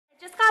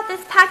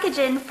this package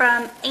in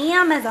from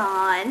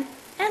Amazon.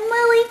 And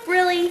Lily,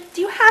 really, do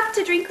you have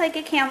to drink like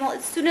a camel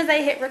as soon as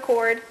I hit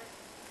record?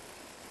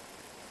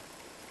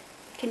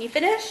 Can you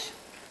finish?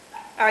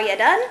 Are you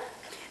done?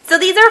 So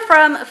these are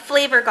from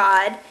Flavor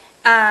God. Is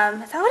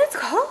that what it's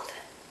called?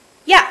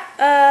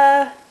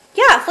 Yeah,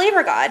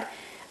 Flavor God.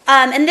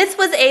 And this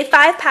was a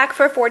 5-pack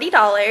for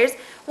 $40.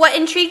 What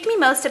intrigued me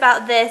most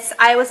about this,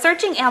 I was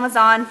searching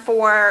Amazon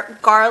for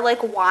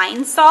garlic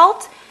wine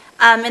salt,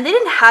 and they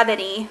didn't have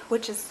any,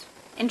 which is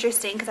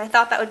interesting because I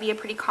thought that would be a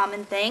pretty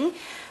common thing.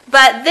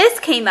 But this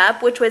came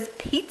up, which was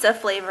pizza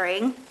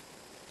flavoring,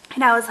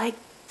 and I was like,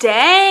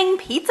 dang,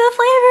 pizza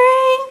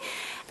flavoring?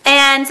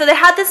 And so they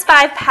had this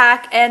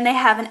 5-pack, and they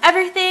have an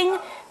everything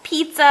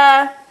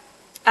pizza,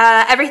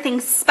 everything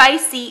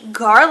spicy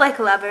garlic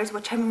lovers,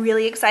 which I'm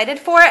really excited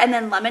for, and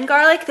then lemon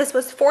garlic. This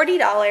was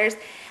 $40,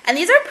 and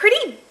these are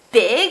pretty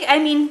big. I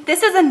mean,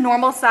 this is a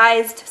normal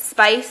sized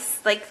spice,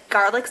 like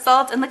garlic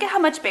salt, and look at how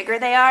much bigger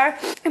they are.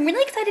 I'm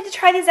really excited to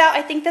try these out.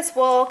 I think this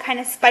will kind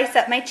of spice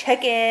up my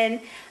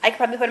chicken. I could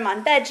probably put them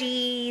on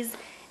veggies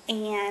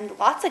and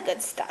lots of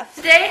good stuff.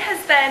 Today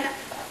has been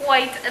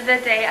quite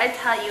the day, I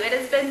tell you. It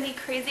has been the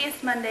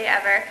craziest Monday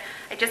ever.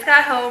 I just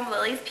got home,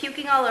 Lily's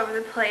puking all over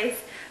the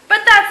place,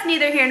 but that's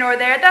neither here nor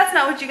there. That's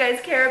not what you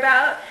guys care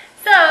about.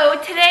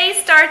 So today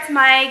starts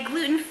my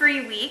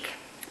gluten-free week,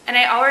 and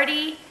I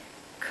already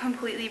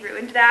completely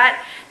ruined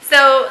that.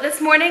 So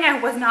this morning I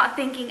was not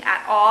thinking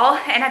at all,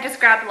 and I just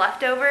grabbed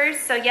leftovers.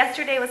 So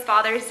yesterday was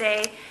Father's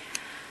Day.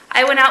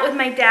 I went out with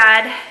my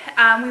dad.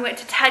 We went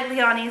to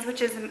Tagliani's,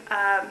 which is an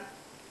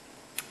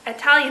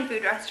Italian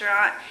food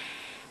restaurant,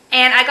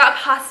 and I got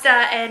pasta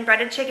and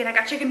breaded chicken. I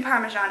got chicken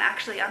parmesan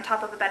actually on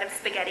top of a bed of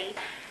spaghetti,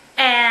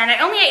 and I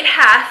only ate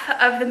half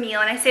of the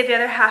meal, and I saved the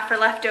other half for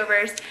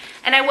leftovers,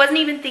 and I wasn't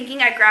even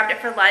thinking. I grabbed it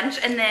for lunch,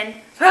 and then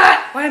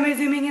why am I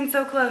zooming in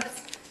so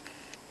close?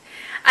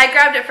 I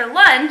grabbed it for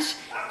lunch,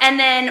 and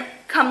then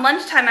come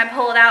lunchtime I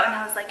pull it out, and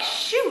I was like,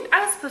 shoot,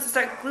 I was supposed to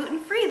start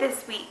gluten-free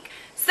this week.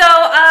 So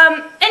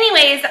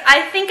anyways,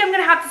 I think I'm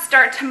gonna have to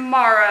start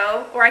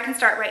tomorrow, or I can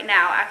start right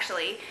now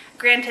actually.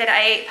 Granted,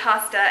 I ate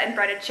pasta and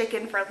breaded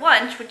chicken for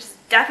lunch, which is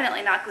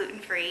definitely not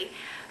gluten-free,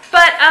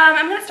 but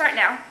I'm gonna start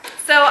now.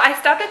 So I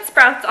stopped at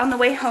Sprouts on the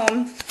way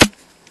home,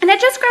 and I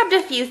just grabbed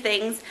a few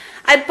things.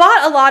 I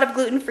bought a lot of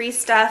gluten-free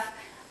stuff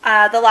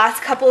the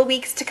last couple of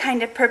weeks to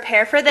kind of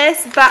prepare for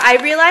this, but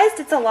I realized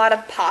it's a lot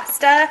of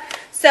pasta.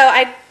 So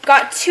I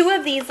got 2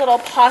 of these little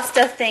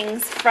pasta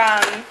things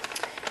from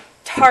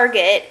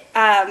Target,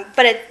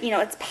 but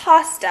it's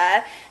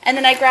pasta. And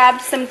then I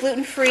grabbed some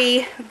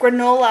gluten-free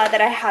granola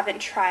that I haven't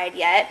tried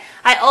yet.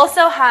 I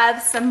also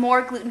have some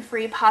more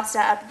gluten-free pasta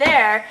up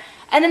there.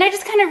 And then I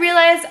just kind of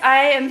realized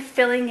I am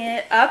filling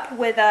it up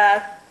with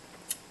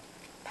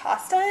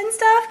pasta and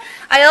stuff.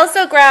 I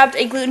also grabbed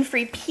a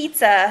gluten-free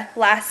pizza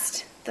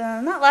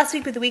not last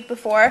week, but the week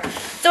before.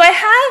 So I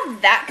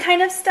have that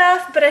kind of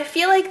stuff, but I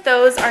feel like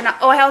those are not,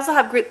 I also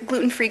have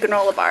gluten-free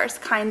granola bars,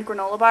 Kind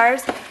granola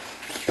bars.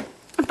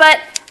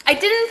 But I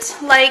didn't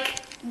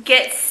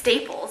get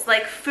staples,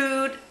 like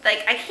food,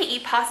 like I can't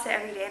eat pasta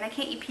every day and I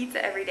can't eat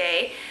pizza every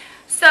day.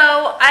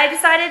 So I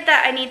decided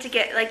that I need to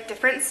get like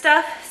different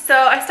stuff. So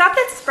I stopped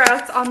at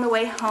Sprouts on the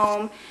way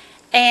home,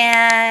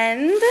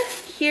 and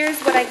here's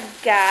what I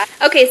got.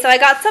 Okay, so I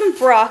got some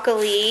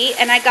broccoli,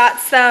 and I got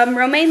some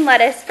romaine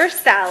lettuce for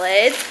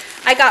salad.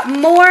 I got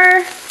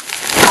more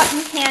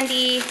cotton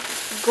candy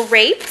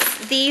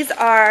grapes. These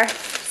are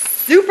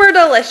super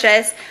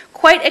delicious,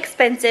 quite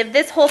expensive.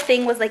 This whole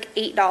thing was like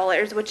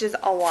 $8, which is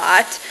a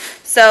lot,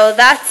 so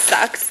that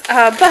sucks.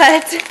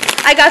 But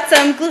I got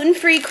some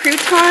gluten-free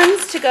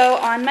croutons to go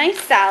on my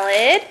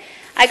salad.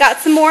 I got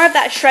some more of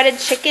that shredded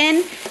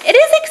chicken. It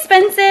is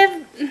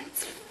expensive.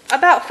 It's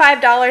about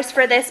 $5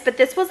 for this, but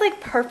this was like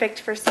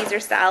perfect for Caesar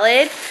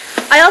salad.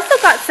 I also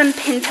got some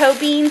pinto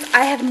beans.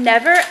 I have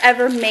never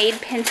ever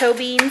made pinto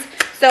beans,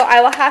 so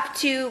I will have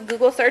to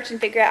Google search and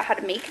figure out how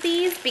to make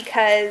these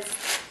because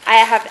I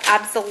have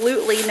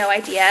absolutely no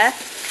idea.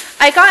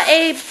 I got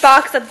a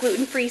box of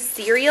gluten-free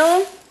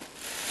cereal.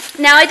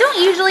 Now, I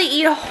don't usually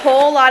eat a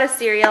whole lot of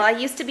cereal. I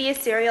used to be a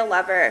cereal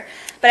lover,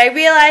 but I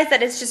realized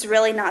that it's just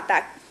really not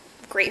that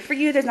great for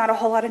you. There's not a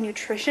whole lot of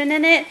nutrition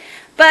in it,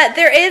 but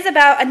there is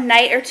about a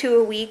night or 2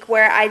 a week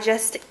where I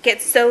just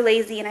get so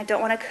lazy and I don't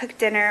want to cook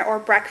dinner or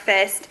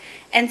breakfast,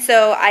 and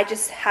so I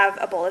just have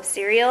a bowl of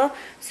cereal.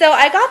 So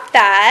I got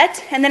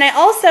that, and then I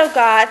also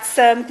got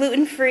some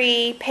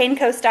gluten-free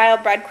panko style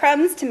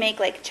breadcrumbs to make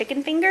like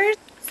chicken fingers.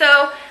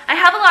 So I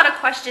have a lot of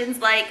questions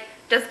like,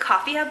 does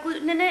coffee have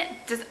gluten in it?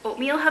 Does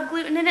oatmeal have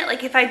gluten in it?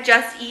 Like if I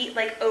just eat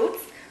like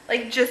oats,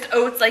 like just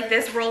oats like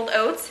this, rolled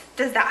oats,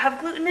 does that have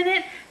gluten in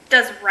it?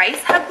 Does rice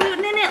have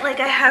gluten in it? Like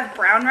I have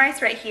brown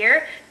rice right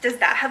here. Does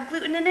that have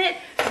gluten in it?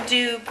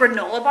 Do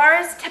granola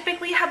bars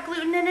typically have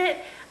gluten in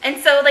it?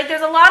 And so like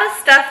there's a lot of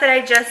stuff that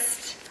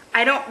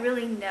I don't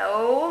really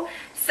know.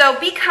 So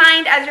be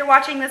kind as you're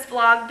watching this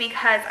vlog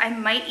because I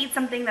might eat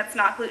something that's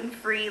not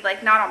gluten-free,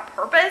 like not on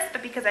purpose,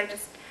 but because I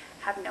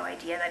have no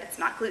idea that it's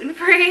not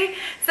gluten-free.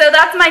 So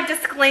that's my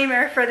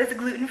disclaimer for this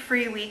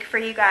gluten-free week for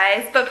you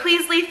guys. But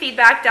please leave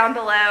feedback down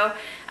below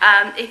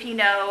if you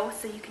know,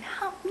 so you can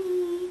help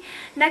me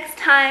next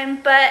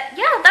time. But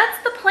yeah,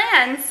 that's the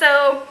plan.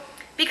 So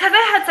because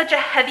I had such a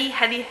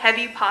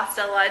heavy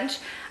pasta lunch,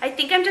 I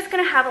think I'm just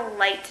gonna have a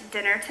light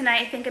dinner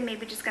tonight. I think I'm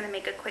maybe just gonna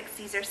make a quick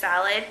Caesar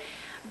salad.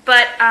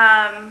 But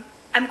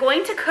I'm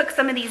going to cook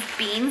some of these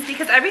beans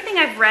because everything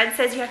I've read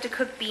says you have to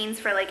cook beans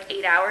for like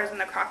 8 hours in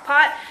the crock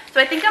pot.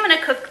 So I think I'm going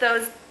to cook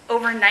those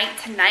overnight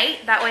tonight.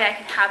 That way I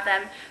can have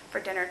them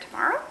for dinner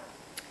tomorrow.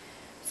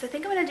 So I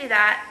think I'm going to do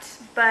that.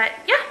 But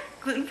yeah,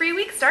 gluten-free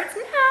week starts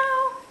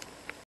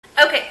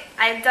now. Okay,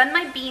 I've done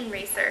my bean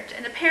research,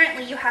 and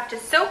apparently you have to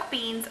soak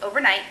beans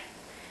overnight.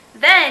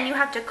 Then you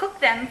have to cook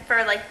them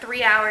for like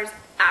 3 hours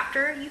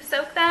after you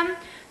soak them.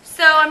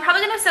 So I'm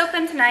probably going to soak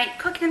them tonight,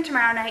 cook them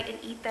tomorrow night, and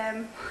eat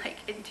them like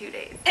in 2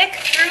 days. Pick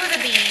through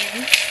the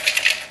beans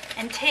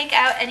and take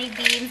out any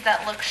beans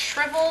that look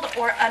shriveled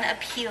or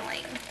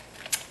unappealing.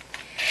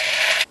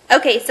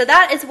 Okay, so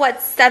that is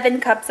what 7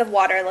 cups of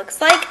water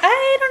looks like.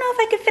 I don't know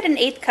if I could fit an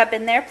 8th cup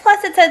in there.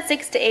 Plus it said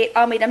 6 to 8.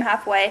 I'll meet them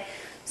halfway.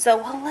 So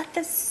we'll let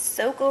this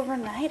soak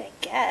overnight, I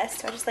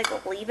guess. So I just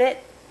like leave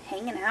it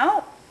hanging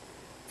out.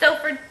 So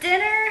for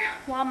dinner,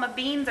 while my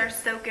beans are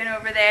soaking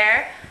over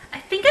there, I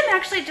think I'm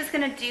actually just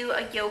going to do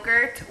a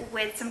yogurt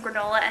with some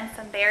granola and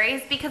some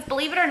berries because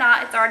believe it or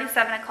not, it's already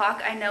 7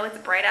 o'clock. I know it's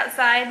bright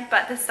outside,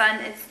 but the sun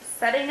is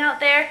setting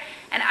out there,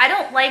 and I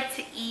don't like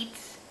to eat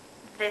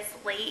this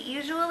late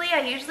usually.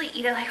 I usually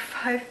eat at like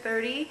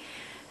 5:30.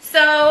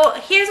 So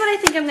here's what I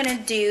think I'm going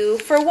to do.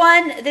 For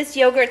one, this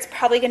yogurt's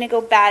probably going to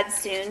go bad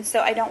soon,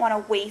 so I don't want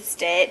to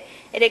waste it.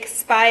 It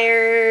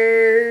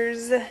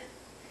expires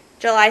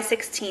July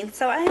 16th,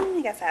 so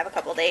I guess I have a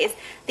couple days.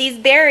 These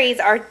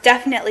berries are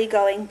definitely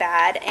going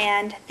bad,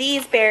 and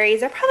these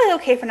berries are probably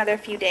okay for another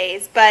few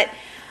days, but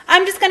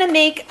I'm just going to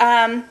make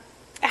a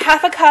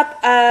half a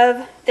cup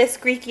of this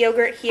Greek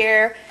yogurt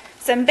here,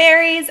 some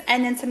berries,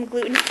 and then some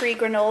gluten-free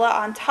granola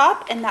on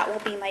top, and that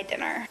will be my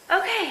dinner.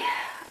 Okay,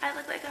 I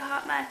look like a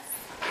hot mess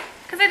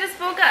because I just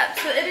woke up.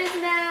 So it is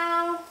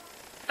now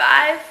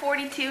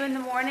 5:42 in the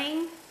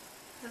morning.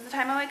 This is the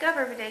time I wake up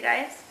every day,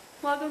 guys.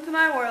 Welcome to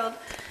my world.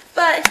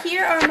 But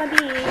here are my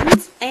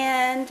beans,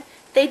 and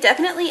they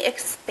definitely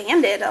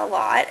expanded a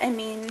lot. I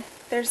mean,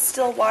 there's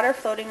still water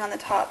floating on the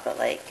top, but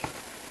like,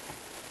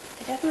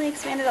 they definitely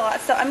expanded a lot.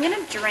 So I'm going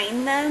to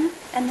drain them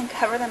and then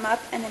cover them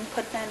up and then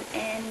put them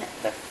in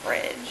the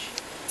fridge.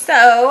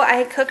 So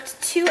I cooked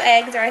 2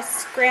 eggs, or I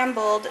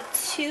scrambled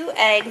 2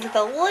 eggs with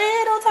a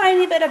little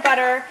tiny bit of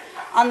butter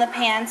on the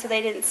pan so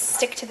they didn't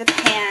stick to the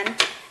pan.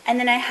 And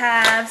then I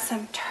have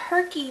some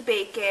turkey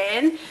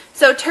bacon.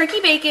 So turkey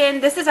bacon,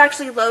 this is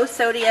actually low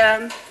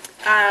sodium.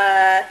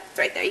 It's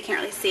right there, you can't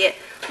really see it.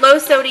 Low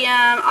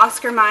sodium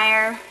Oscar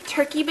Mayer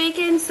turkey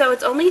bacon. So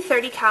it's only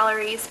 30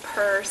 calories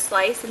per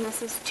slice, and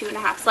this is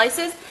 2.5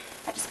 slices.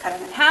 I just cut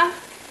them in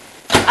half.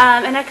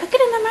 And I cook it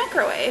in the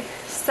microwave.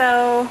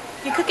 So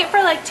you cook it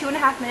for like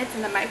 2.5 minutes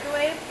in the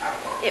microwave.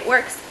 It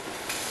works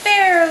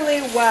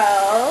fairly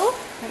well.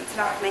 Rinse it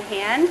off my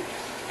hand.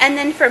 And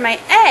then for my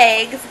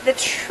eggs, the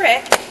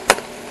trick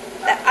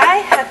that I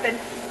have been,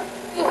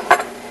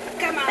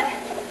 come on,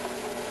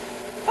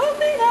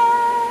 open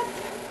up,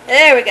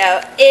 there we go,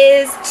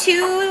 is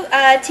 2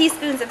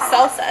 teaspoons of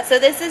salsa. So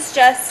this is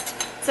just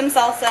some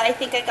salsa. I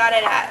think I got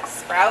it at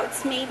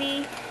Sprouts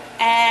maybe.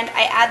 And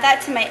I add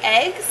that to my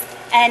eggs,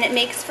 and it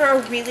makes for a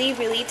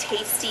really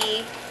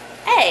tasty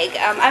egg.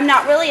 I'm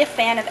not really a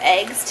fan of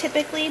eggs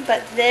typically,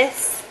 but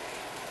this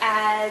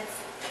adds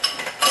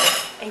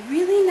a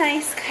really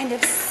nice kind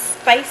of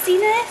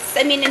spiciness.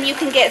 I mean, and you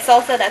can get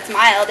salsa that's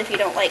mild if you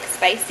don't like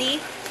spicy.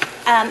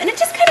 And it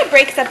just kind of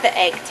breaks up the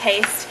egg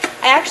taste.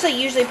 I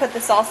actually usually put the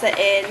salsa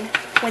in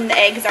when the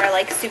eggs are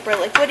like super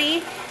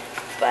liquidy,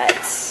 but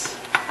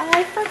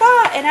I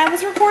forgot and I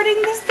was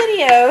recording this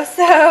video.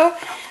 So,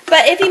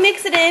 but if you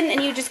mix it in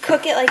and you just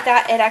cook it like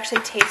that, it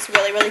actually tastes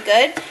really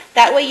good.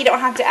 That way you don't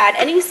have to add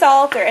any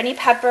salt or any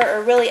pepper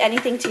or really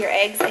anything to your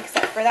eggs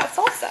except for that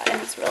salsa,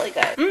 and it's really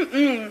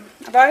good.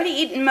 I've already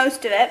eaten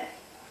most of it,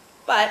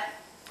 but,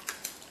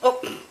 oh,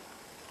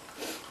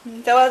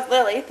 so has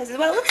Lily. This is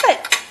what it looks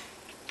like.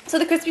 So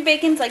the crispy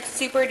bacon's like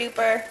super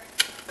duper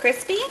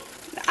crispy.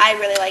 I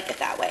really like it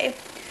that way.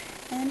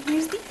 And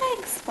here's the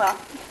eggs. Well,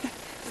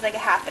 there's like a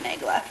half an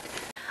egg left.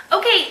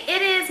 Okay,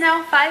 it is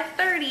now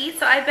 5:30,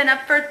 so I've been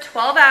up for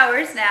 12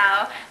 hours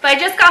now, but I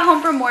just got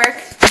home from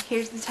work.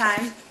 Here's the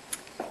time.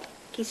 In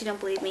case you don't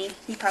believe me,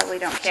 you probably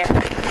don't care.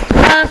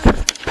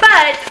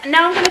 But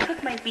now I'm going to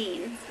cook my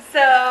beans.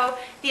 So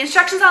the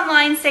instructions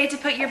online say to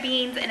put your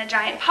beans in a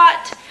giant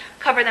pot,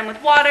 cover them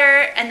with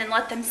water, and then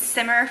let them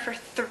simmer for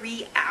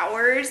 3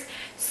 hours.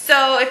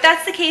 So if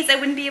that's the case, I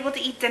wouldn't be able to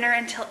eat dinner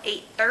until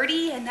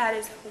 8:30, and that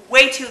is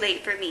way too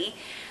late for me.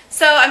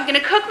 So I'm going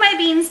to cook my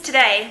beans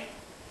today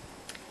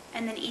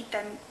and then eat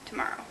them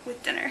tomorrow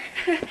with dinner.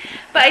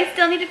 But I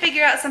still need to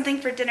figure out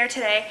something for dinner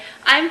today.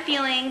 I'm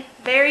feeling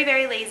very,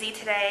 very lazy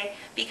today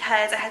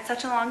because I had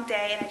such a long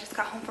day and I just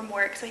got home from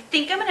work. So I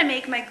think I'm gonna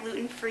make my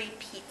gluten-free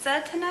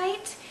pizza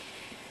tonight.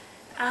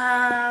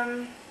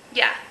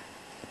 Yeah.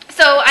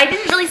 So I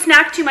didn't really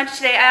snack too much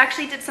today. I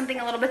actually did something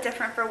a little bit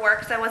different for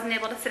work, so I wasn't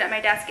able to sit at my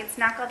desk and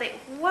snack all day.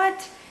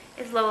 What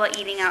is Lola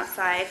eating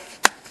outside?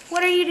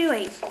 What are you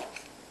doing?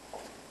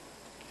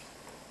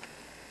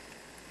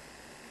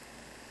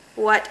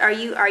 What are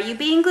you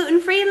being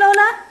gluten-free,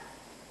 Lola?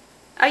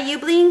 Are you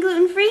being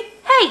gluten-free?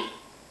 Hey!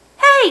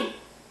 Hey!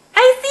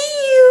 I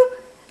see you!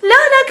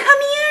 Lola,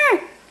 come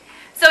here!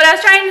 So what I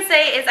was trying to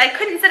say is I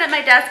couldn't sit at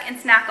my desk and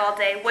snack all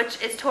day, which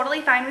is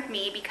totally fine with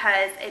me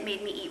because it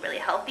made me eat really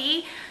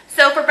healthy.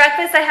 So for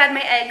breakfast, I had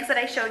my eggs that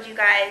I showed you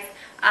guys,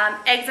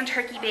 eggs and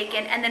turkey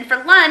bacon. And then for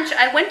lunch,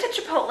 I went to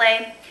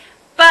Chipotle,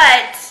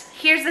 but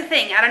here's the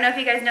thing. I don't know if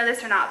you guys know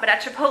this or not, but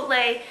at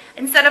Chipotle,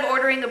 instead of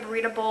ordering a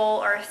burrito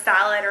bowl or a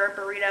salad or a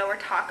burrito or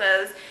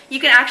tacos, you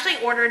can actually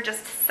order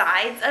just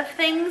sides of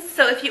things.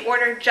 So if you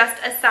order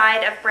just a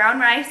side of brown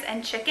rice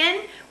and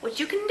chicken, which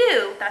you can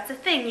do, that's a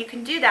thing, you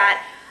can do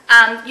that.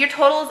 Your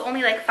total is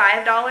only like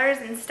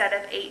 $5 instead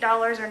of $8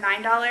 or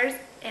 $9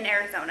 in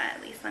Arizona,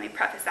 at least. Let me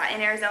preface that,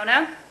 in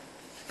Arizona.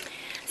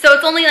 So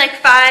it's only like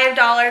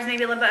 $5,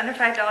 maybe a little bit under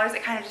 $5.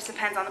 It kind of just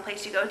depends on the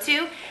place you go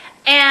to.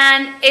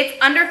 And it's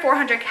under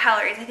 400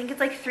 calories. I think it's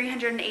like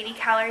 380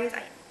 calories,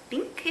 I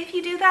think, if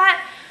you do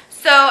that.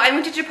 So I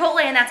went to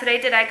Chipotle and that's what I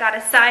did. I got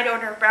a side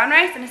order of brown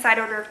rice and a side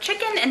order of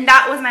chicken, and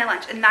that was my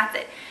lunch, and that's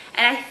it.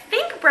 And I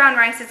think brown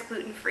rice is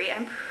gluten-free.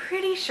 I'm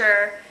pretty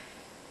sure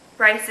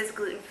rice is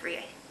gluten-free,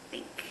 I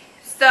think.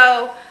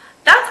 So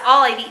that's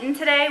all I've eaten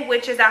today,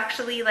 which is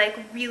actually like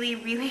really,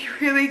 really,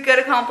 really good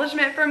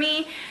accomplishment for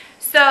me.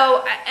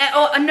 So, no,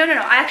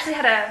 I actually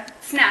had a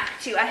snack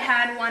too. I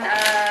had one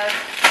of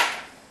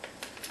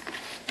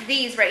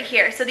these right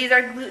here. So these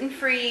are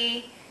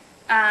gluten-free,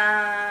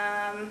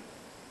 yeah,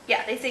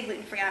 they say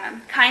gluten-free on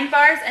them. Kind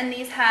bars, and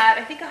these have,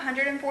 I think,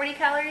 140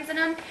 calories in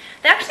them.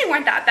 They actually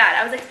weren't that bad.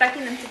 I was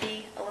expecting them to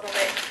be a little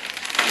bit,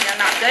 you know,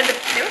 not good, but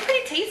they were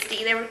pretty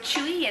tasty. They were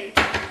chewy and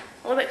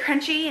a little bit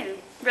crunchy and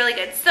really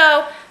good.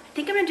 So I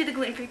think I'm gonna do the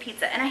gluten-free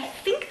pizza, and I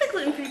think the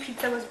gluten-free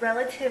pizza was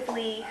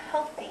relatively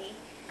healthy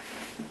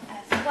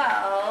as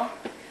well.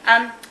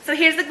 So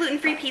here's the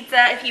gluten-free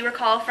pizza. If you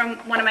recall from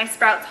one of my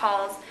Sprouts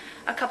hauls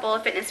a couple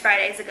of Fitness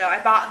Fridays ago, I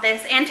bought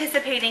this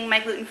anticipating my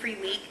gluten-free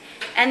week,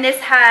 and this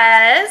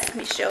has, let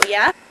me show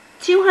ya,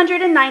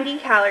 290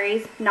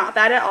 calories, not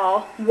bad at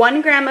all,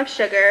 1 gram of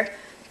sugar,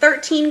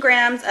 13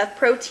 grams of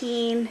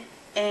protein,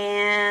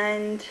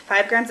 and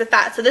 5 grams of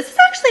fat. So this is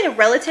actually a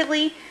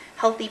relatively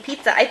healthy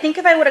pizza. I think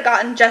if I would have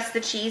gotten just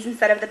the cheese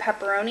instead of the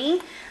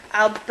pepperoni,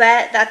 I'll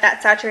bet that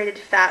that saturated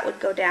fat would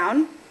go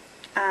down,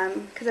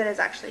 because it is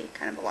actually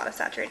kind of a lot of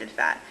saturated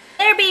fat.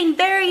 They're being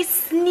very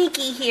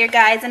sneaky here,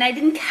 guys, and I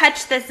didn't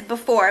catch this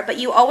before, but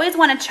you always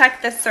want to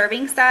check the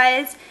serving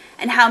size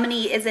and how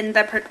many is in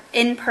the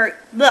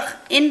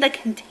in the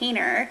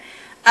container.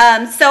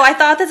 So I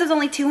thought this was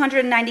only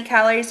 290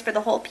 calories for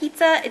the whole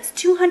pizza. It's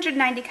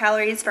 290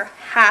 calories for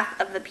half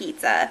of the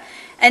pizza.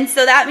 And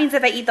so that means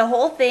if I eat the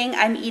whole thing,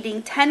 I'm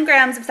eating 10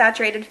 grams of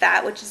saturated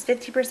fat, which is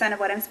 50% of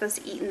what I'm supposed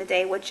to eat in the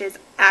day, which is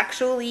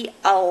actually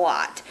a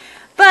lot.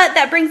 But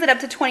that brings it up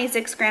to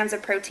 26 grams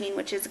of protein,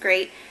 which is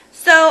great.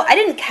 So I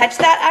didn't catch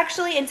that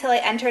actually until I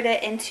entered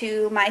it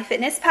into my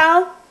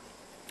FitnessPal.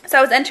 So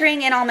I was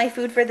entering in all my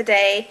food for the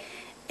day,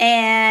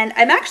 and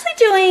I'm actually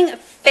doing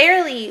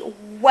fairly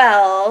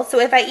well. So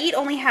if I eat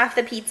only half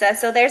the pizza,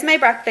 so there's my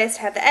breakfast,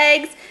 I have the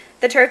eggs,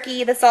 the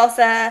turkey, the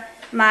salsa,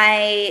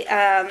 my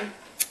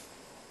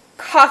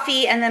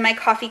coffee, and then my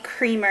coffee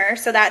creamer.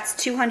 So that's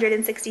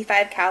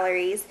 265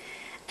 calories.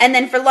 And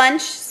then for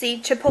lunch, see,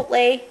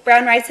 Chipotle,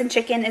 brown rice and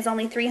chicken is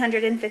only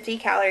 350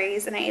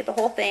 calories, and I ate the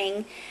whole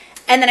thing.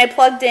 And then I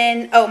plugged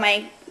in, oh,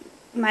 my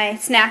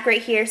snack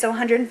right here, so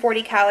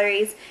 140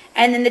 calories.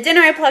 And then the dinner,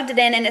 I plugged it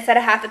in, and it said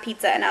a half a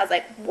pizza, and I was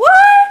like,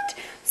 what?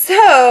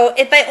 So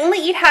if I only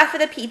eat half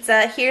of the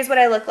pizza, here's what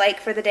I look like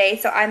for the day.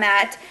 So I'm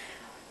at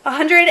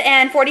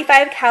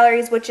 145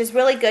 calories, which is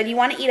really good. You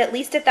want to eat at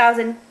least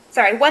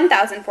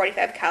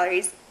 1,045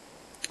 calories.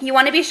 You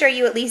want to be sure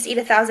you at least eat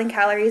 1,000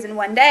 calories in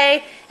one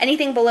day.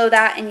 Anything below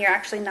that and you're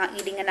actually not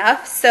eating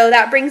enough. So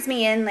that brings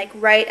me in like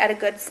right at a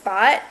good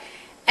spot.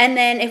 And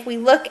then if we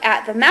look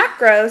at the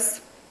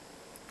macros,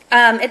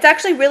 it's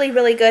actually really,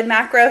 really good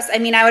macros. I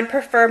mean, I would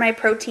prefer my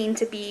protein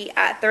to be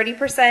at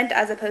 30%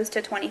 as opposed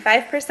to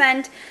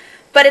 25%,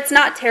 but it's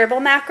not terrible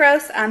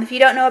macros. If you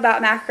don't know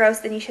about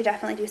macros, then you should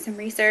definitely do some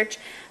research.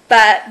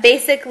 But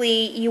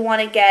basically, you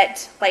want to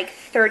get like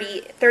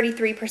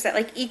 33%,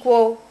 like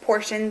equal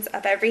portions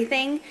of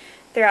everything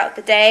throughout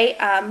the day.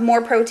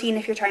 More protein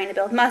if you're trying to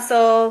build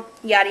muscle,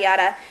 yada,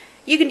 yada.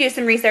 You can do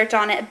some research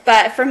on it.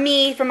 But for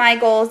me, for my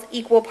goals,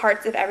 equal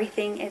parts of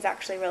everything is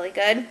actually really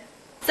good.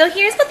 So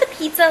here's what the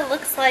pizza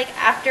looks like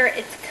after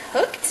it's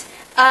cooked.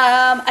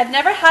 I've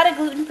never had a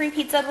gluten-free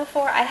pizza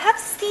before. I have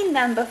seen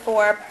them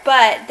before,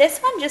 but this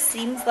one just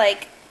seems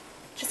like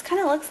just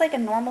kind of looks like a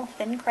normal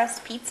thin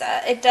crust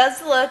pizza. It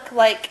does look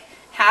like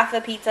half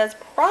the pizza is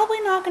probably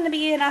not going to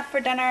be enough for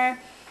dinner.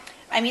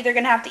 I'm either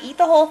going to have to eat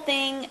the whole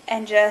thing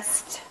and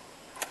just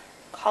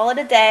call it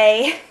a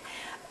day,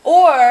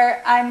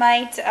 or I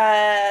might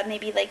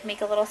maybe like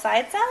make a little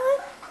side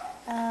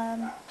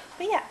salad.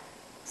 But yeah,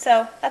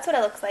 so that's what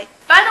it looks like.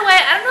 By the way,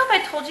 I don't know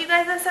if I told you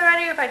guys this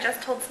already or if I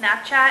just told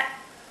Snapchat.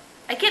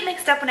 I get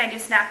mixed up when I do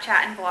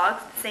Snapchat and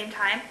vlogs at the same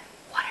time.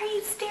 What are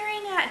you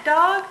staring at,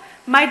 dog?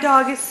 My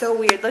dog is so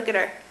weird. Look at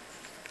her.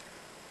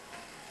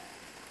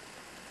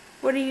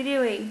 What are you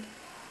doing?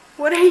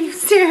 What are you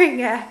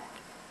staring at?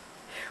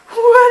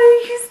 What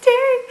are you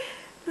staring?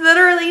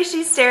 Literally,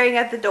 she's staring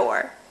at the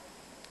door.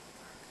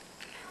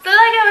 So like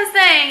I was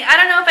saying, I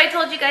don't know if I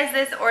told you guys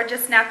this or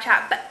just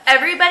Snapchat, but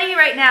everybody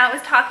right now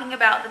is talking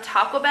about the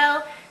Taco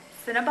Bell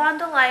Cinnabon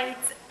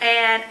Delights,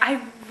 and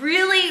I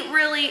really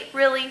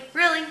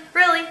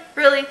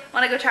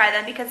want to go try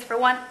them because for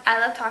one, I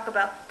love Taco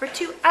Bell. For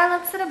two, I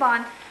love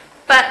Cinnabon,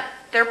 but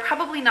they're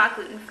probably not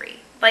gluten-free.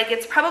 Like,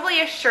 it's probably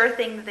a sure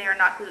thing that they are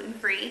not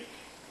gluten-free,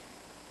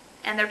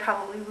 and they're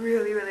probably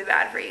really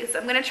bad for you. So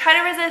I'm going to try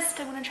to resist.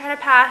 I'm going to try to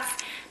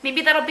pass.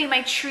 Maybe that'll be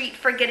my treat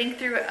for getting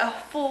through a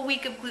full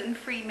week of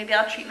gluten-free. Maybe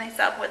I'll treat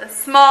myself with a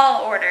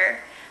small order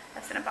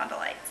of Cinnabon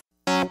Delights.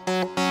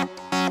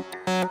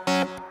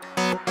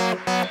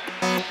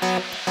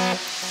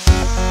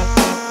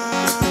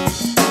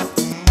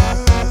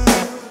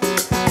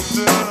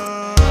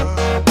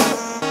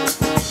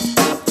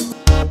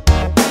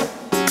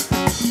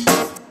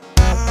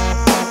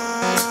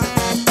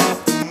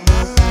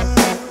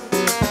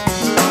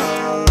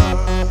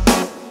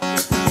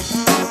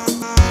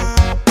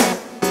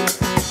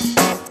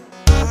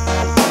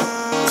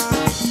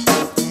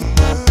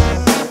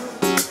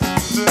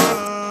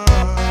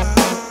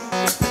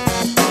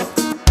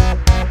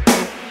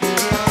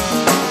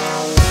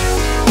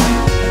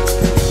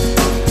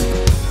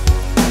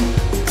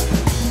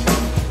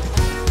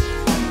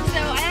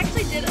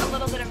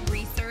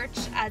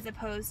 As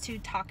opposed to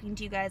talking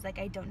to you guys like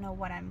I don't know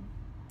what I'm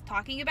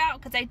talking about,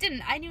 because I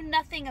didn't. I knew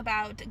nothing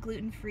about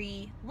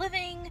gluten-free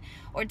living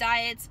or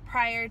diets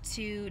prior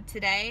to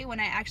today when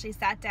I actually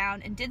sat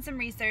down and did some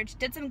research,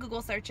 did some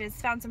Google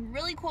searches, found some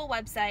really cool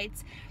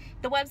websites.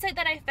 The website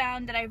that I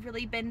found that I've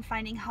really been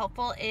finding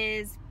helpful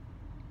is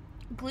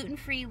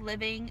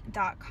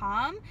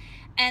glutenfreeliving.com,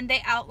 and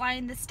they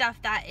outline the stuff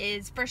that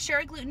is for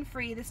sure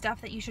gluten-free, the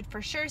stuff that you should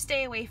for sure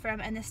stay away from,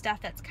 and the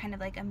stuff that's kind of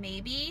like a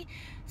maybe.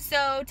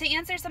 So to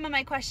answer some of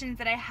my questions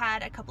that I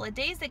had a couple of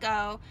days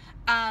ago,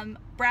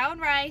 brown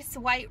rice,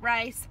 white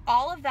rice,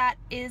 all of that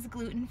is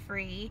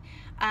gluten-free.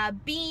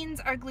 Beans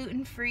are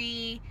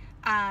gluten-free.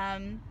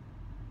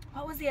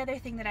 What was the other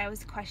thing that I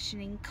was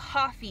questioning?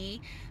 Coffee.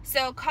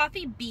 So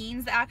coffee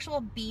beans, the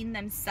actual bean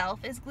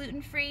themselves is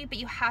gluten-free, but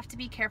you have to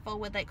be careful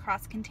with like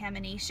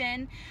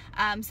cross-contamination.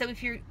 So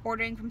if you're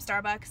ordering from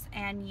Starbucks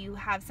and you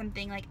have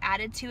something like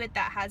added to it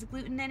that has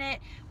gluten in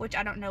it, which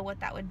I don't know what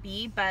that would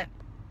be, but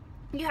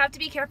you have to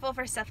be careful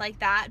for stuff like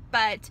that.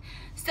 But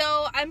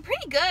so I'm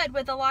pretty good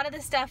with a lot of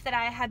the stuff that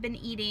I have been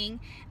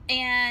eating,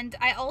 and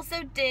I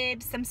also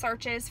did some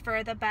searches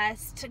for the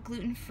best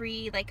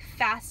gluten-free like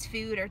fast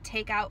food or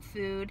takeout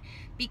food,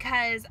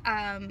 because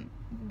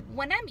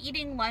when I'm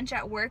eating lunch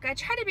at work, I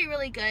try to be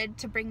really good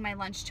to bring my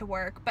lunch to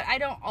work, but I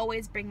don't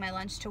always bring my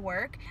lunch to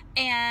work.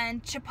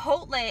 And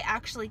Chipotle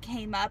actually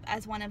came up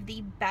as one of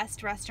the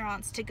best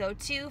restaurants to go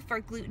to for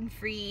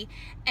gluten-free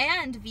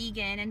and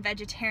vegan and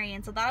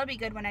vegetarian, so that'll be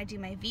good when I do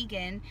my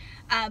vegan.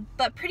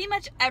 But pretty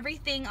much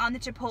everything on the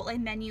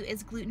Chipotle menu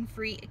is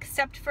gluten-free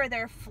except for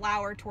their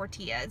flour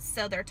tortillas.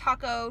 So their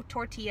taco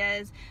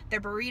tortillas,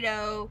 their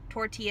burrito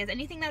tortillas,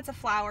 anything that's a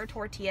flour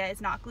tortilla is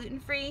not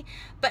gluten-free,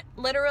 but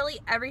literally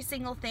every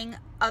single thing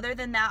other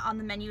than that on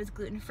the menu is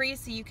gluten-free.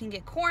 So you can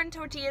get corn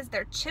tortillas,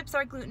 their chips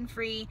are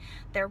gluten-free,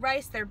 their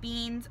rice, their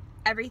beans,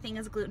 everything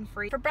is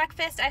gluten-free. For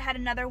breakfast, I had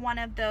another one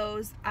of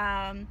those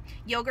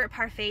yogurt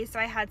parfaits. So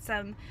I had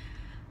some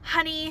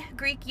honey,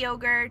 Greek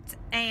yogurt,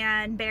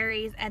 and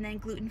berries, and then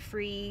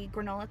gluten-free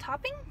granola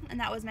topping, and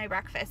that was my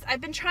breakfast. I've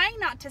been trying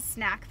not to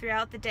snack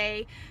throughout the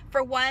day,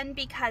 for one,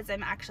 because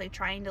I'm actually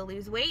trying to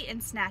lose weight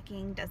and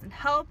snacking doesn't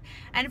help,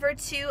 and for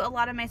two, a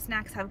lot of my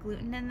snacks have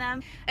gluten in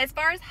them. As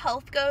far as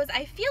health goes,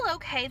 I feel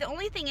okay. The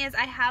only thing is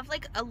I have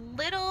like a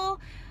little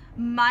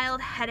mild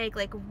headache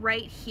like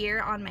right here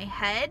on my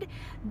head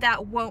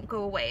that won't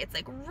go away. It's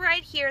like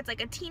right here. It's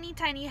like a teeny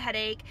tiny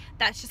headache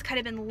that's just kind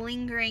of been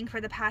lingering for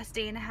the past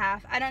day and a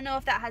half. I don't know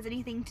if that has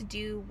anything to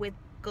do with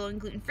going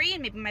gluten-free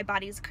and maybe my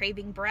body's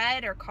craving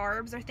bread or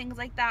carbs or things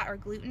like that, or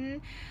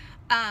gluten.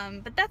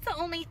 But that's the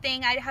only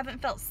thing. I haven't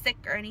felt sick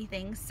or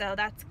anything, so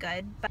that's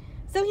good.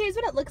 So here's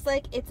what it looks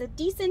like. It's a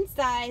decent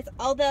size,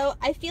 although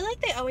I feel like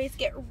they always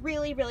get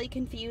really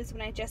confused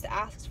when I just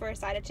asked for a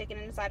side of chicken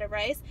and a side of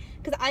rice,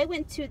 because I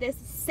went to this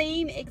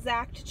same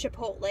exact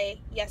Chipotle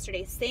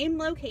yesterday, same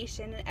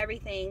location and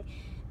everything,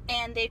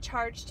 and they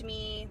charged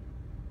me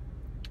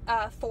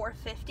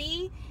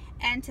 $4.50,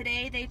 and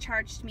today they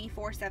charged me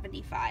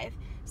 $4.75.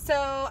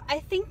 So I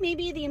think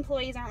maybe the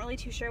employees aren't really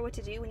too sure what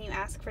to do when you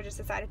ask for just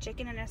a side of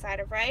chicken and a side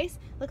of rice.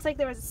 Looks like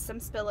there was some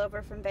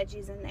spillover from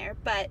veggies in there,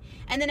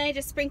 and then I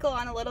just sprinkle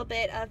on a little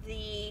bit of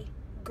the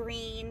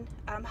green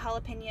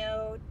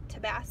jalapeno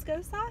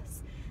Tabasco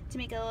sauce to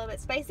make it a little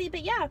bit spicy,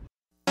 but yeah.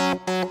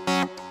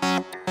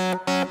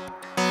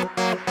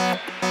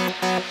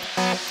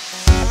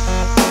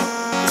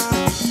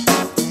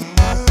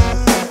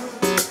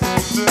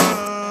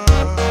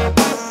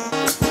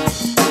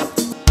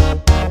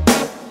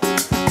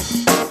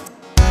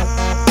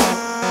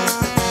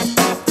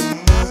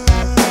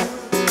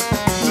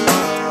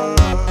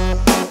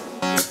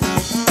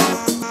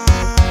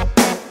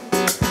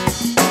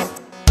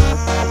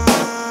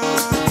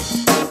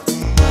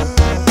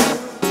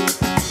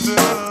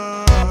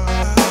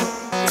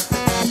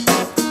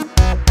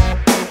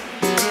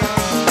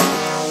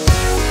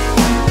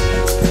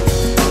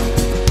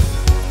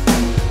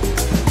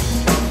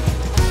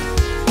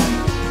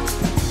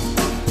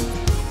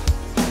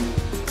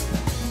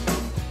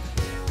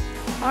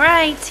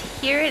 Alright,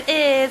 here it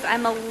is.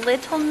 I'm a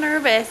little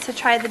nervous to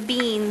try the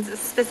beans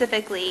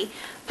specifically,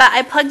 but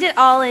I plugged it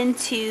all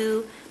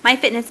into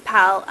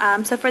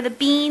MyFitnessPal. So for the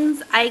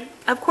beans, I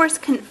of course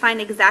couldn't find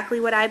exactly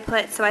what I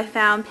put, so I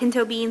found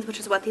pinto beans, which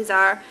is what these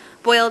are,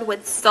 boiled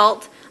with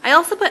salt. I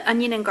also put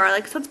onion and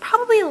garlic, so it's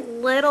probably a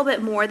little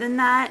bit more than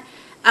that.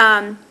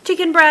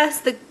 Chicken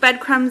breast, the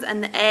breadcrumbs,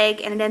 and the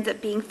egg, and it ends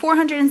up being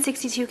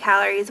 462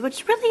 calories,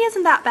 which really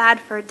isn't that bad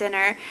for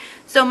dinner.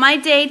 So my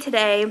day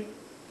today,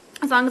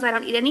 as long as I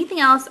don't eat anything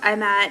else,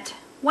 I'm at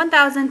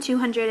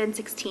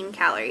 1,216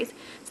 calories.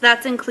 So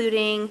that's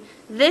including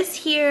this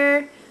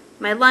here,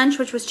 my lunch,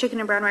 which was chicken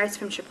and brown rice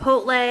from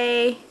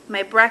Chipotle,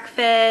 my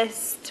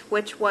breakfast,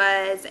 which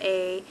was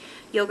a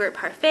yogurt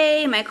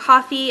parfait, my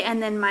coffee,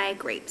 and then my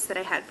grapes that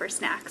I had for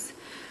snacks.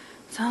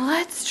 So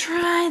let's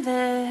try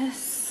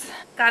this.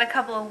 Got a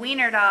couple of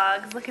wiener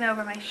dogs looking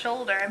over my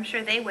shoulder. I'm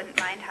sure they wouldn't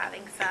mind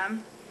having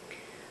some.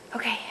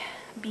 Okay,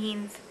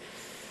 beans.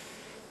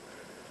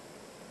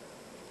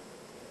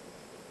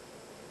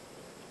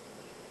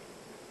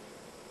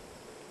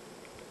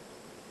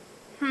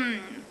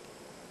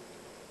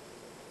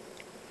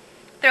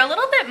 They're a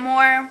little bit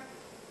more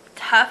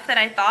tough than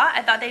I thought.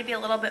 I thought they'd be a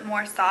little bit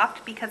more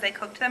soft because I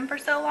cooked them for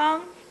so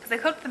long. Because I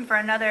cooked them for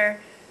another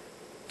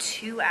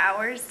 2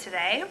 hours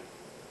today.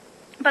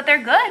 But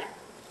they're good.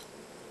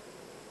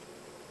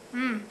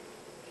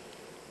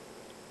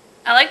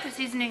 I like the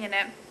seasoning in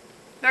it.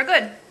 They're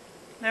good.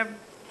 They're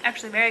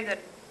actually very good.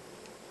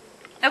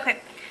 Okay,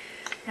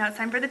 now it's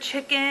time for the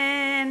chicken.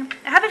 I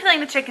have a feeling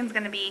the chicken's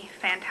going to be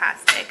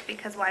fantastic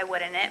because why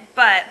wouldn't it?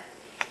 But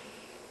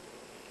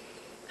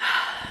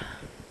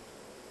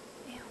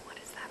what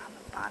is that on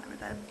the bottom? Is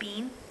that a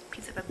bean?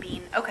 Piece of a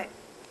bean. Okay.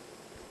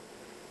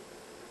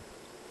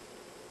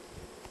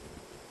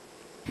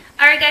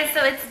 Alright guys,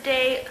 so it's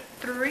day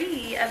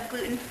 3 of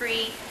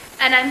gluten-free,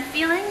 and I'm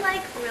feeling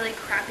like really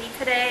crappy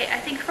today. I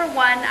think for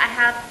one, I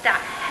have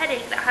that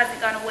headache that hasn't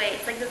gone away.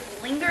 It's like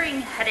this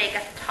lingering headache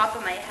at the top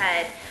of my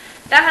head.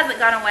 That hasn't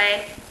gone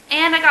away.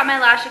 And I got my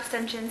lash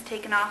extensions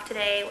taken off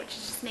today, which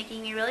is just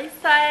making me really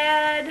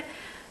sad.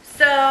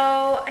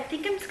 So I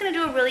think I'm just going to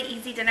do a really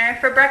easy dinner.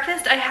 For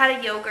breakfast, I had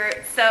a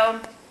yogurt. So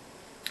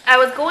I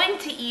was going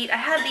to eat, I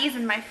had these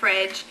in my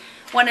fridge.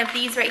 One of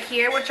these right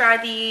here, which are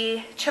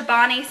the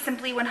Chobani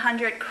Simply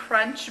 100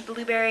 Crunch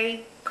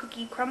Blueberry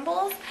Cookie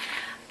Crumbles.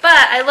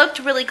 But I looked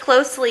really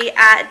closely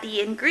at the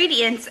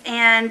ingredients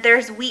and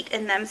there's wheat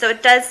in them. So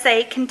it does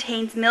say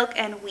contains milk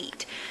and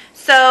wheat.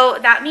 So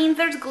that means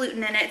there's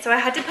gluten in it. So I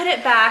had to put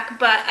it back,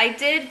 but I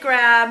did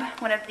grab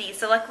one of these.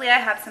 So luckily I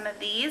have some of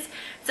these.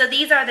 So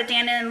these are the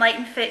Dannon Light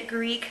and Fit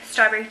Greek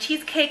Strawberry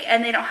Cheesecake,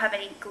 and they don't have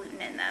any gluten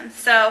in them.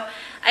 So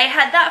I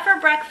had that for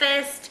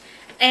breakfast,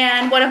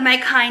 and one of my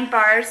Kind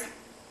bars.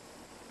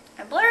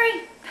 I'm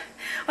blurry.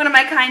 One of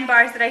my Kind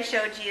bars that I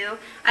showed you.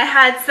 I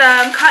had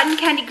some cotton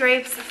candy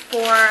grapes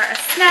for a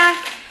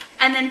snack,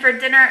 and then for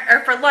dinner,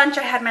 or for lunch,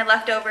 I had my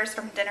leftovers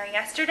from dinner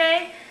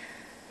yesterday.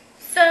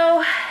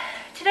 So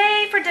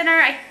today for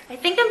dinner, I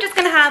think I'm just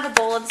going to have a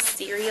bowl of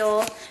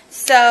cereal.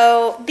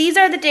 So these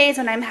are the days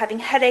when I'm having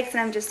headaches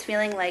and I'm just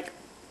feeling like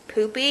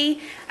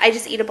poopy. I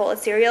just eat a bowl of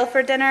cereal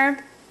for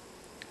dinner.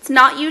 It's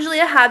not usually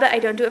a habit. I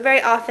don't do it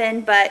very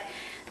often, but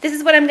this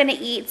is what I'm going to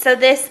eat. So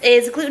this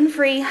is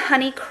gluten-free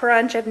honey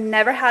crunch. I've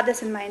never had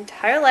this in my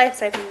entire life,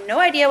 so I have no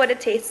idea what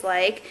it tastes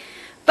like.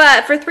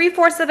 But for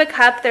 3/4 of a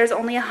cup, there's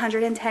only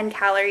 110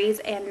 calories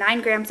and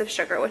 9 grams of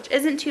sugar, which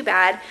isn't too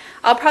bad.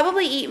 I'll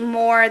probably eat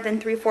more than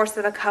 3/4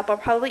 of a cup. I'll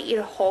probably eat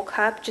a whole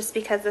cup just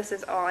because this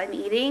is all I'm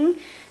eating.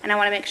 And I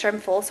want to make sure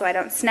I'm full so I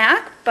don't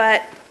snack.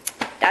 But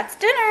that's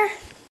dinner.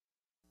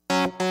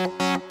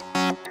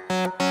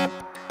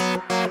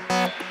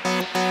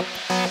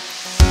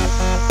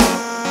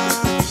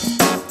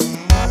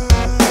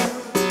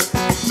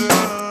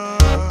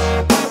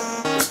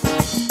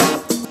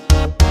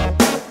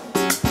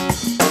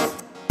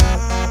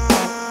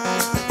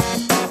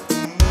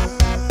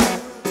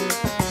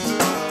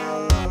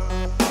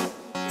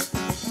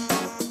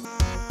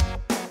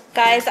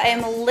 Guys, I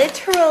am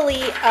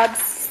literally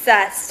obsessed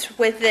obsessed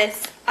with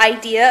this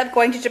idea of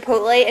going to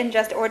Chipotle and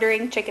just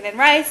ordering chicken and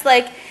rice.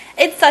 Like,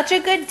 it's such a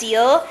good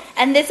deal,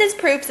 and this is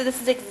proof. So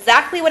this is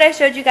exactly what I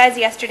showed you guys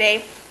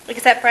yesterday,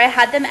 except for I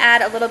had them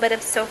add a little bit of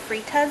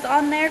sofritas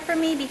on there for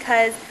me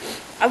because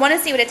I want to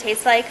see what it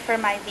tastes like for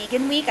my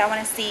vegan week. I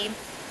want to see,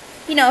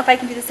 you know, if I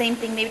can do the same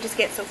thing, maybe just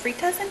get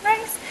sofritas and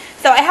rice.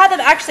 So I had them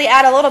actually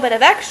add a little bit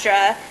of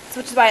extra,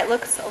 which is why it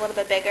looks a little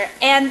bit bigger.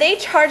 And they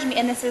charged me,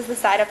 and this is the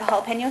side of the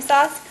jalapeno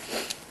sauce.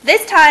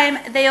 This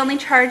time, they only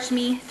charged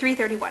me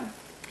 $3.31.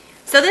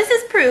 So this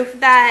is proof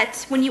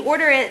that when you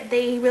order it,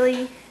 they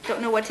really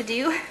don't know what to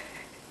do.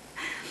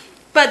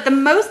 But the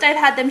most I've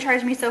had them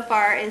charge me so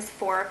far is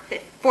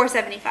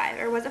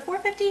 $4.75, or was it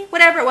 $4.50?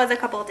 Whatever it was a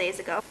couple of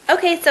days ago.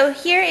 Okay, so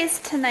here is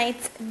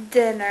tonight's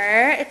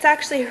dinner. It's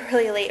actually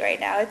really late right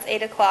now. It's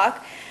 8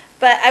 o'clock.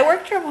 But I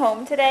worked from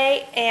home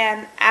today,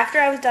 and after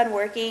I was done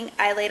working,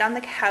 I laid on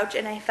the couch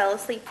and I fell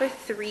asleep for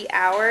 3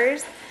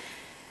 hours.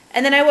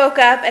 And then I woke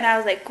up and I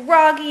was like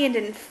groggy and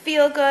didn't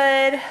feel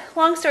good.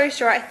 Long story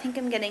short, I think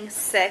I'm getting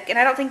sick, and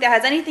I don't think that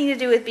has anything to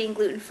do with being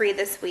gluten-free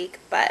this week,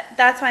 but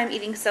that's why I'm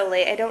eating so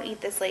late. I don't eat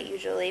this late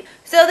usually.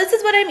 So this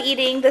is what I'm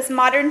eating, this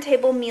Modern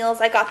Table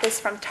Meals. I got this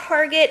from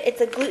Target.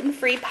 It's a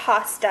gluten-free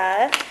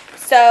pasta.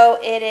 So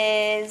it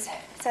is,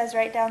 it says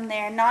right down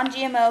there,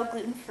 non-GMO,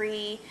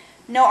 gluten-free,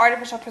 no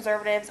artificial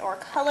preservatives or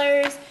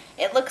colors.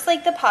 It looks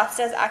like the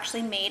pasta is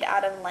actually made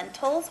out of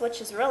lentils, which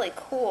is really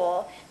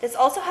cool. This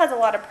also has a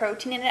lot of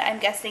protein in it, I'm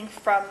guessing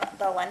from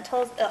the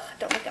lentils. Ugh,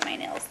 don't look at my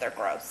nails, they're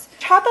gross.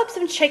 Chop up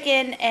some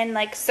chicken and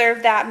like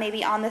serve that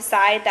maybe on the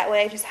side. That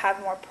way I just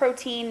have more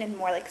protein and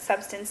more like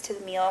substance to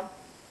the meal.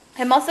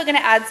 I'm also gonna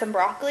add some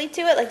broccoli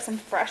to it, like some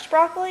fresh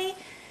broccoli,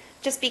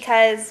 just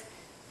because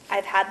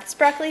I've had this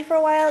broccoli for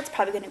a while. It's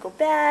probably gonna go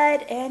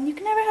bad, and you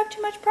can never have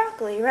too much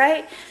broccoli,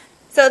 right?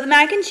 So the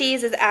mac and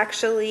cheese is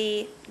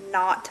actually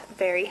not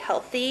very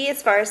healthy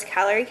as far as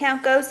calorie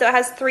count goes. So it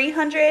has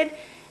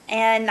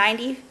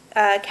 390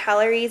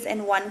 calories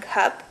in 1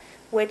 cup,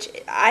 which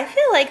I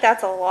feel like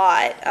that's a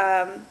lot.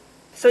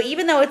 So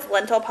even though it's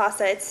lentil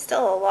pasta, it's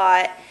still a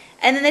lot.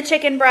 And then the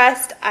chicken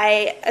breast,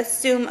 I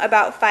assume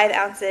about 5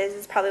 ounces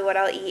is probably what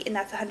I'll eat, and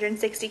that's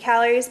 160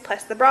 calories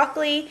plus the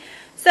broccoli.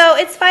 So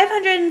it's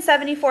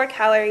 574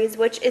 calories,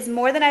 which is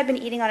more than I've been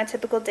eating on a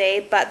typical day,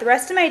 but the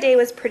rest of my day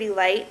was pretty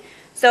light.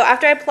 So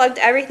after I plugged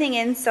everything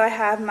in, so I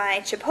have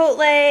my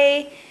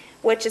Chipotle,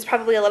 which is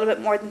probably a little bit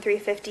more than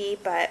 350,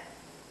 but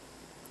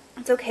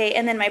it's okay.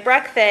 And then my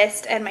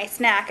breakfast and my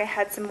snack, I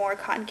had some more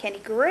cotton candy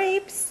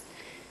grapes.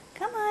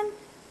 Come on.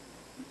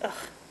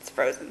 Ugh, it's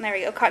frozen. There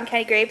we go, cotton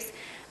candy grapes.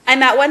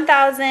 I'm at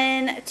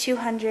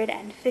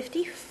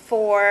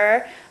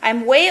 1,254.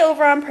 I'm way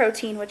over on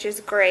protein, which is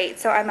great.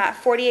 So I'm at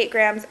 48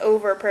 grams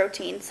over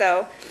protein.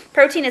 So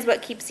protein is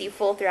what keeps you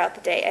full throughout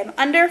the day. I'm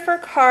under for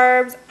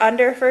carbs,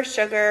 under for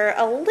sugar,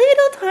 a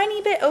little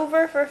tiny bit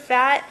over for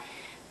fat,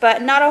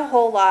 but not a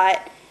whole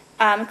lot.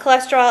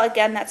 Cholesterol,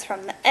 again, that's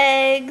from the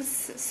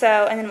eggs.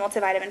 So, and then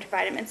multivitamin,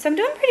 vitamins. So I'm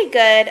doing pretty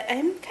good.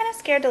 I'm kind of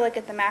scared to look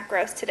at the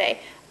macros today.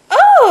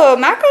 Oh,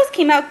 macros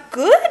came out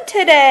good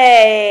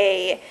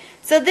today.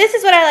 So this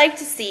is what I like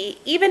to see,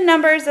 even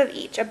numbers of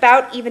each,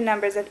 about even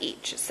numbers of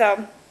each.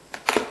 So,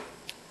 all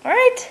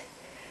right,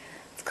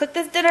 let's cook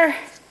this dinner.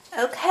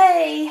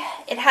 Okay,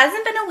 it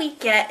hasn't been a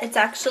week yet. It's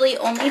actually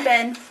only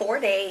been 4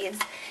 days.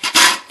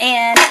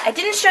 And I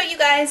didn't show you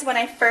guys when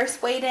I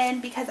first weighed in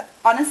because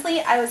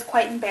honestly, I was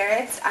quite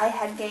embarrassed. I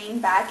had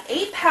gained back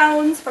 8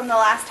 pounds from the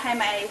last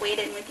time I weighed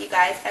in with you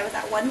guys. I was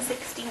at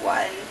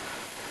 161.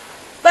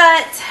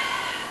 But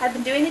I've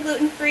been doing the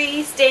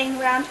gluten-free,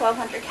 staying around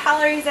 1,200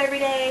 calories every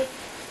day,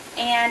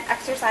 and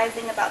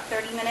exercising about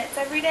 30 minutes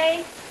every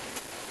day.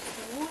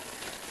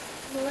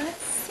 So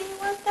let's see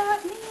what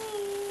that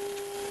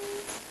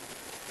means.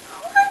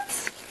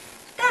 What?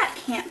 That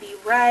can't be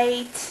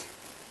right.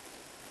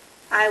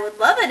 I would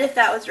love it if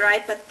that was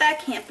right, but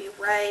that can't be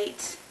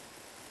right.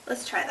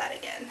 Let's try that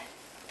again.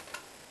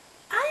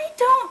 I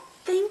don't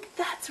think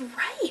that's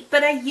right,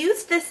 but I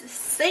used this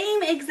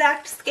same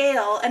exact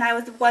scale and I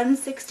was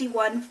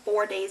 161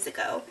 4 days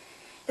ago.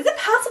 Is it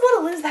possible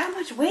to lose that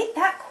much weight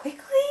that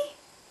quickly?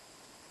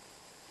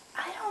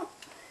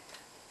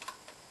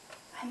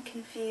 I'm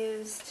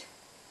confused.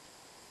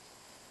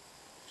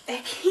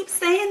 It keeps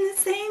saying the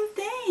same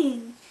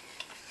thing.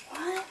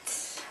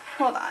 What?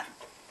 Hold on.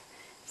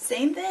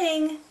 Same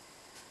thing.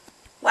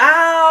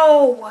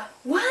 Wow.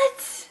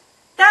 What?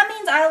 That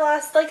means I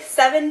lost like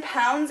 7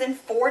 pounds in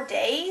 4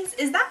 days?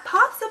 Is that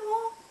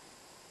possible?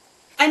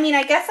 I mean,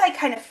 I guess I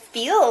kind of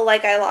feel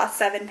like I lost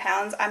 7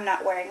 pounds. I'm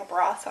not wearing a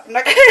bra, so I'm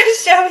not going to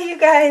show you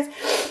guys.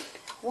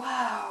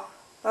 Wow.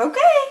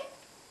 Okay.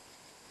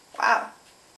 Wow.